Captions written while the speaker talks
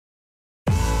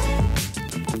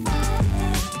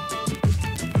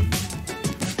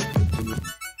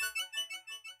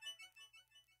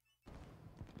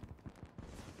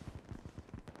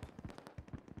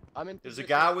I'm in. There's a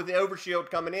guy with the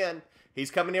overshield coming in. He's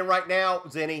coming in right now,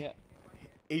 Zenny. Yeah.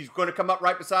 He's going to come up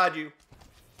right beside you.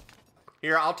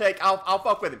 Here, I'll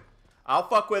fuck with him. I'll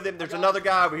fuck with him. There's another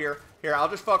guy over here. Here, I'll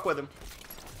just fuck with him.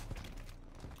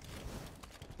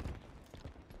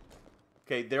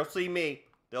 Okay, they'll see me.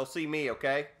 They'll see me,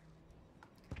 okay?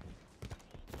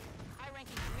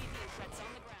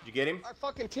 Did you get him? Our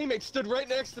fucking teammate stood right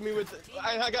next to me with...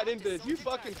 I got into this. You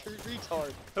fucking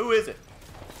retard. Who is it?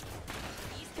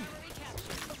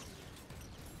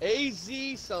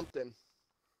 AZ something.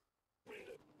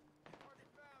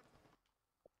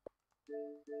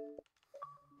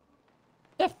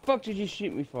 The fuck did you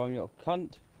shoot me from, you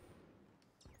cunt?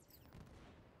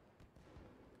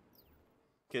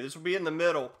 Okay, this will be in the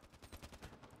middle.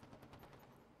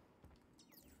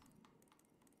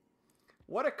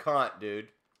 What a cunt, dude.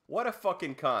 What a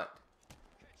fucking cunt.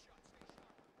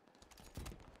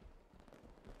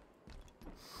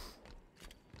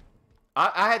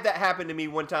 I had that happen to me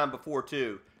one time before,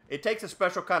 too. It takes a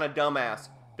special kind of dumbass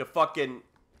to fucking...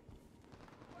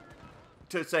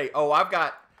 to say, oh,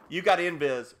 you got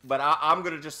invis, but I'm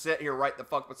going to just sit here right the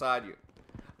fuck beside you.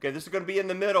 Okay, this is going to be in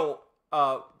the middle.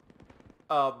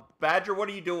 Badger, what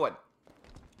are you doing?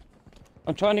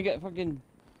 I'm trying to get fucking...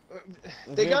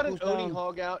 They got an Oni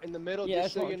hog out in the middle, yeah,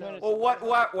 just so you know. Well,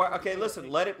 what? Okay, listen,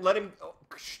 let him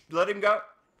go.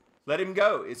 Let him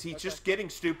go. Is he just getting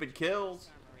stupid kills?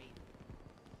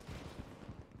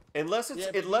 Unless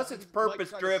it's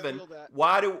purpose driven,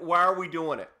 why are we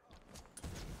doing it?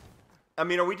 I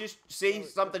mean, are we just seeing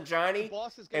something shiny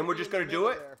and we're just gonna do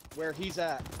it? Where he's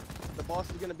at, the boss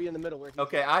is gonna be in the middle. Where he's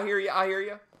okay, I hear you. I hear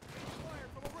you.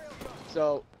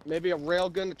 So maybe a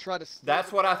railgun to try to.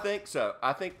 That's what I think. So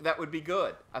I think that would be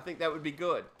good. I think that would be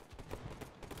good.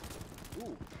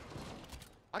 Ooh,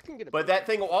 I can get. But that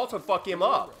thing will also fuck him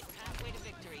up.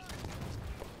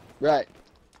 Right.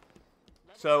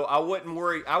 So I wouldn't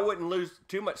worry. I wouldn't lose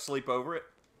too much sleep over it.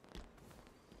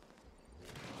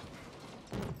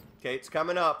 Okay, it's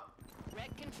coming up.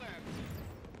 Red confirmed.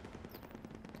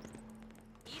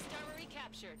 East Armory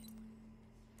captured.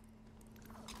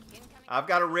 I've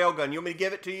got a railgun. You want me to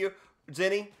give it to you,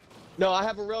 Zenny? No, I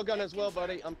have a railgun as well,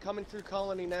 buddy. I'm coming through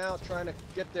Colony now, trying to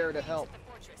get there to help.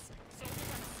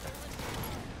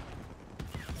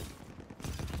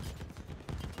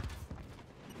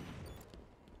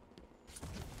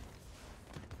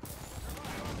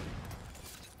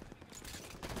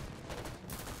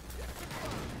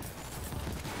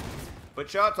 Put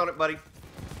shots on it, buddy.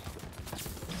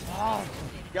 Oh,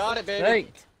 got it, baby. Okay.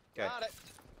 Got it.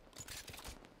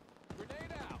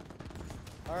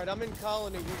 All right, I'm in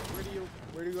Colony.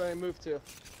 Where do I move to?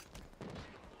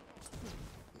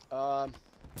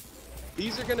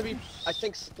 These are going to be, I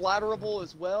think, splatterable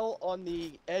as well on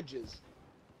the edges.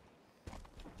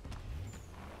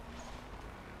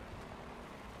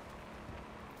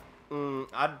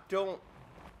 I don't.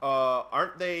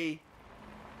 Aren't they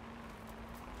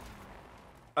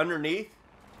underneath?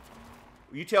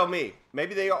 You tell me.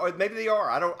 Maybe they are. Maybe they are.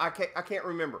 I can't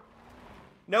remember.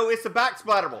 No, it's the back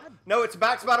splatterable. No, it's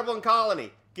back splatterable in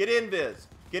Colony. Get invis.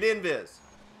 Get invis.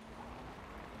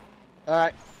 All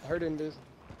right, I heard invis.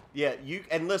 Yeah,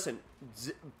 and listen,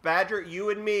 Badger, you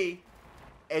and me,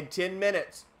 in 10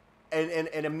 minutes, and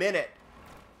in a minute,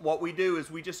 what we do is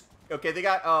we just okay. They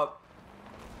got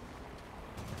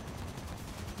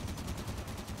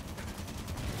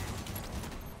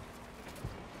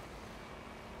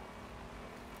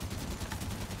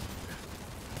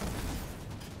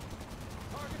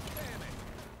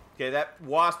okay, that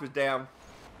wasp is down.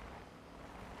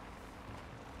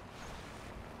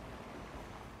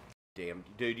 Damn,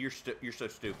 dude, you're so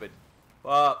stupid.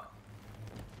 Fuck.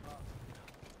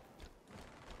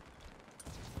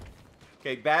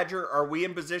 Okay, Badger, are we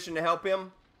in position to help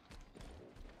him?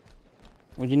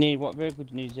 What do you need? What vehicle do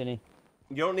you need, Zenny?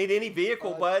 You don't need any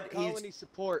vehicle, bud. Colony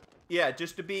support. Yeah,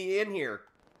 just to be in here.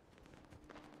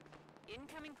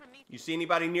 You see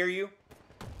anybody near you?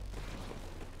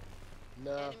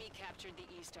 No. Enemy captured the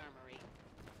East Armory.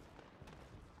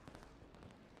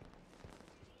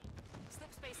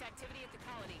 Slip space activity at the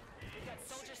Colony. We've got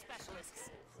soldier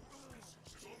specialists.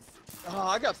 Oh,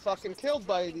 I got fucking killed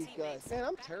by these guys. Man,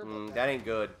 I'm terrible. That ain't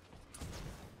good.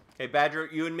 Hey, Badger,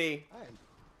 you and me. I am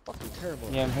fucking terrible.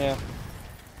 Yeah, I'm here.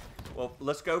 Well,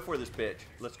 let's go for this bitch.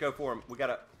 Let's go for him. We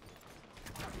gotta.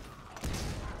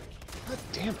 God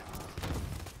damn it.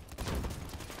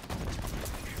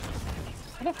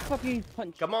 How the fuck are you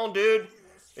punch? Come on, dude.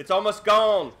 It's almost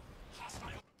gone.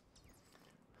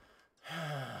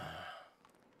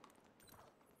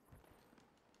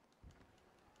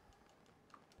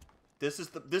 This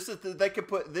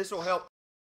will help.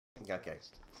 Okay.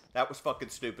 That was fucking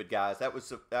stupid, guys. That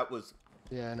was.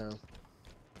 Yeah, I know.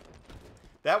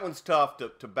 That one's tough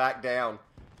to back down,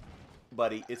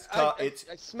 buddy. It's tough. I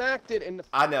smacked it in the.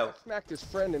 I know. I smacked his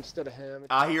friend instead of him.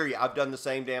 I hear you. I've done the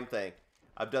same damn thing.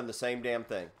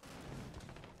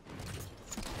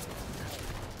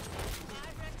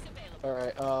 All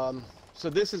right. So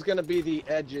this is gonna be the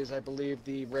edges, I believe,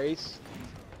 the race.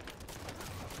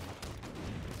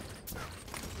 East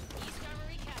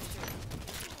Armory captured.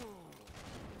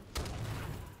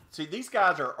 See, these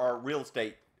guys are real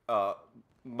estate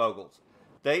moguls.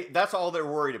 That's all they're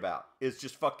worried about is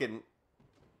just fucking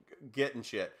getting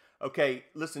shit. Okay,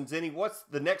 listen, Zenny, what's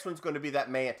the next one's going to be?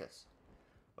 That Mantis.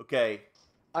 Okay.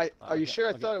 Are you sure?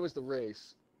 I thought it was the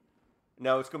race.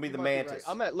 No, it's going to be You the might be Mantis. right.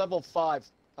 I'm at level 5.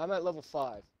 I'm at level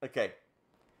 5. Okay.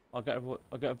 I'll get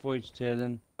a void's tier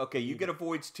then. Okay, you get a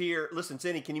void's tier. Listen,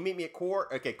 Zenny, can you meet me at core?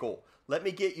 Okay, cool. Let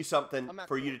me get you something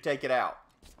for you to take it out.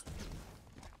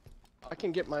 I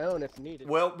can get my own if needed.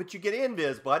 Well, but you get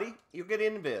invis, buddy. You get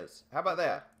invis. How about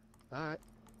that? All right.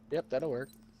 Yep, that'll work.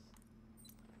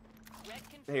 Red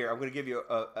confirmed. Here, I'm going to give you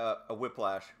a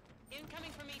whiplash.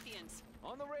 Incoming Prometheans.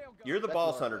 On the rail gun. You're the That's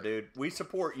boss all hunter, right. dude. We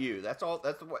support you. That's all.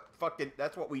 That's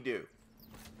what we do.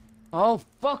 Oh,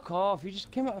 fuck off. You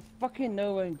just came out of fucking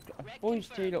nowhere and got a Red void's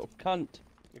tier, you little cunt.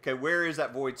 Okay, where is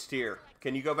that void's tier?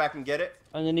 Can you go back and get it?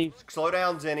 Underneath. Slow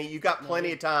down, Zenny. You got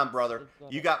plenty of time, brother.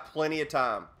 You got plenty of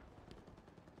time.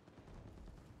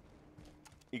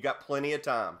 You got plenty of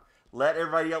time. Let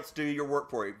everybody else do your work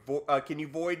for you. Can you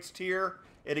void's tier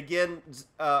it again?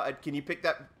 Can you pick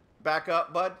that back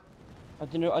up, bud? I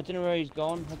don't know where he's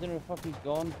gone. I don't know where the fuck he's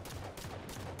gone.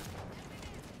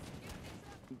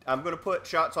 I'm going to put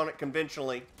shots on it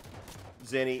conventionally,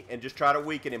 Zenny, and just try to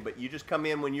weaken him. But you just come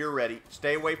in when you're ready.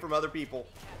 Stay away from other people.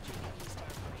 Captured the East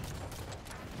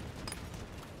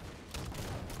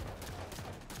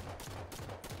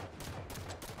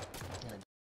Armory.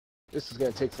 This is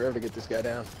gonna take forever to get this guy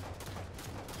down.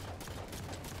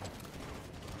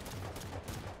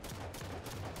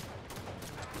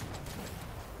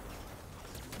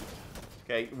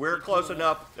 Okay, we're close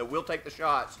enough that we'll take the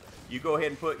shots. You go ahead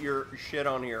and put your shit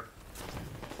on here.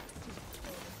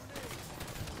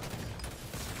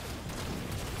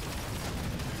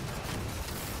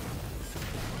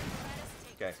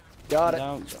 Okay. Got it.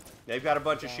 Down. They've got a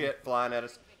bunch of shit flying at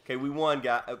us. Okay, we won,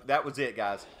 guys. That was it,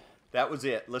 guys. That was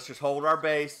it. Let's just hold our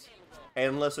base.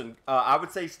 And listen, I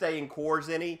would say stay in core,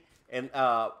 Zenny. And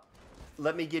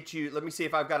let me see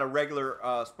if I've got a regular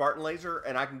Spartan laser,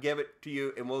 and I can give it to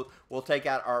you, and we'll take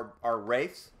out our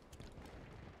wraiths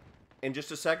in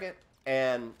just a second.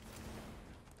 And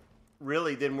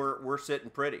really, then we're sitting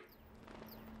pretty.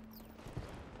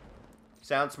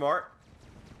 Sound smart?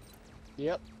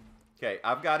 Yep. Okay,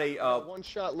 I've got a One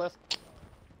shot left.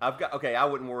 okay, I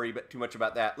wouldn't worry too much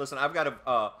about that. Listen, I've got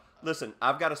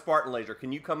a Spartan laser.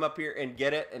 Can you come up here and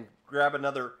get it and grab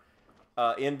another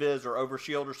invis or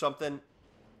overshield or something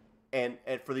and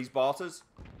for these bosses?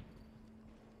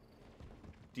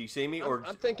 Do you see me? Or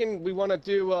I'm thinking we want to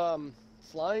do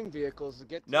flying vehicles to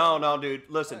get. no, dude.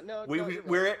 Listen, No, we're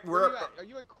Where at Are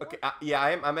you at core? okay. Yeah,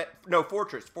 I am. I'm at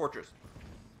Fortress.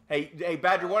 Hey,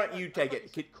 Badger, why don't you take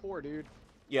it? Core, dude.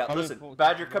 Yeah, I'm in listen, Fortress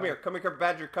Badger, as come well. here.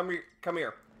 Badger, come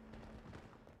here.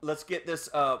 Let's get this.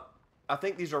 I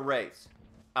think these are wraiths.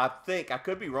 I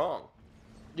could be wrong.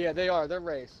 Yeah, they are. They're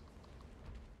race.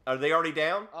 Are they already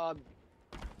down?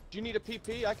 Do you need a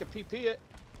PP? I can PP it.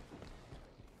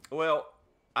 Well,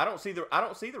 I don't see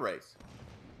the race.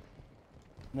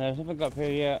 No, there's nothing up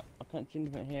here yet. I can't see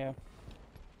anything here.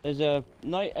 There's a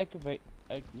night excavate.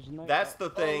 There's a night. That's the Oh,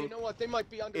 thing. you know what? They might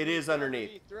be underneath. is They're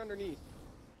underneath. They're underneath.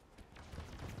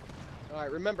 All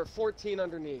right, remember 14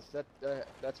 underneath.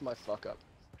 That's my fuck up.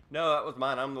 No, that was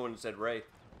mine. I'm the one who said wraith.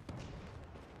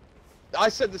 I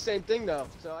said the same thing though.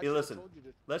 So I Hey, should've listen. told you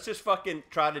to. Let's just fucking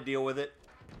try to deal with it.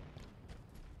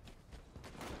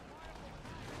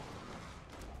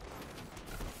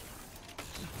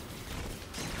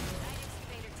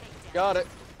 Got it.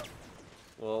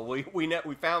 Well, we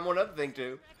found one other thing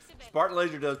too. Spartan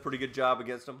Laser does a pretty good job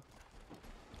against them.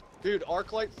 Dude,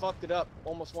 Arclight fucked it up.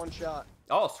 Almost one shot.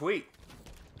 Oh, sweet.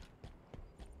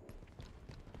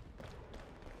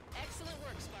 Excellent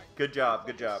work, Spartan. Good job.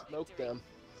 Good job. Smoked them.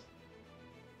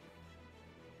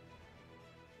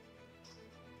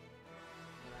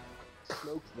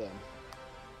 Smoked them.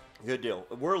 Good deal.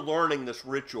 We're learning this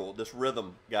ritual, this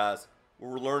rhythm, guys.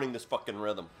 We're learning this fucking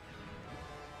rhythm.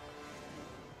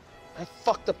 I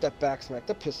fucked up that back smack.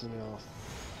 That pisses me off.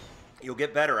 You'll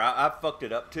get better. I fucked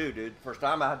it up too, dude. First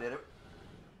time I did it.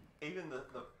 Even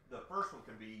the first one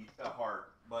can be hard,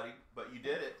 buddy. But you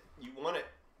did it. You won it.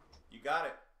 You got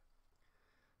it.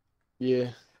 Yeah.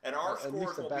 And our At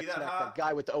least scores the won't be back that smack high. that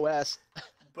guy with the OS.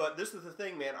 But this is the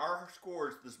thing, man. Our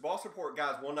scores, this ball support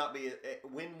guys, will not be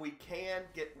when we can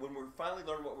get when we finally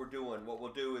learn what we're doing. What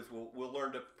we'll do is we'll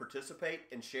learn to participate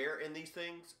and share in these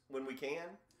things when we can,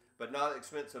 but not at the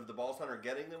expense of the ball hunter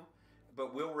getting them.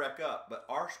 But we'll wreck up. But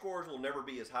our scores will never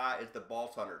be as high as the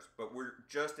ball hunters. But we're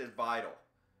just as vital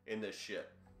in this shit.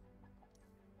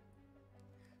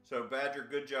 So Badger,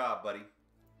 good job, buddy.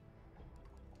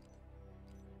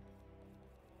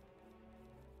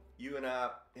 You and I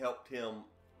helped him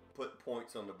put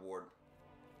points on the board.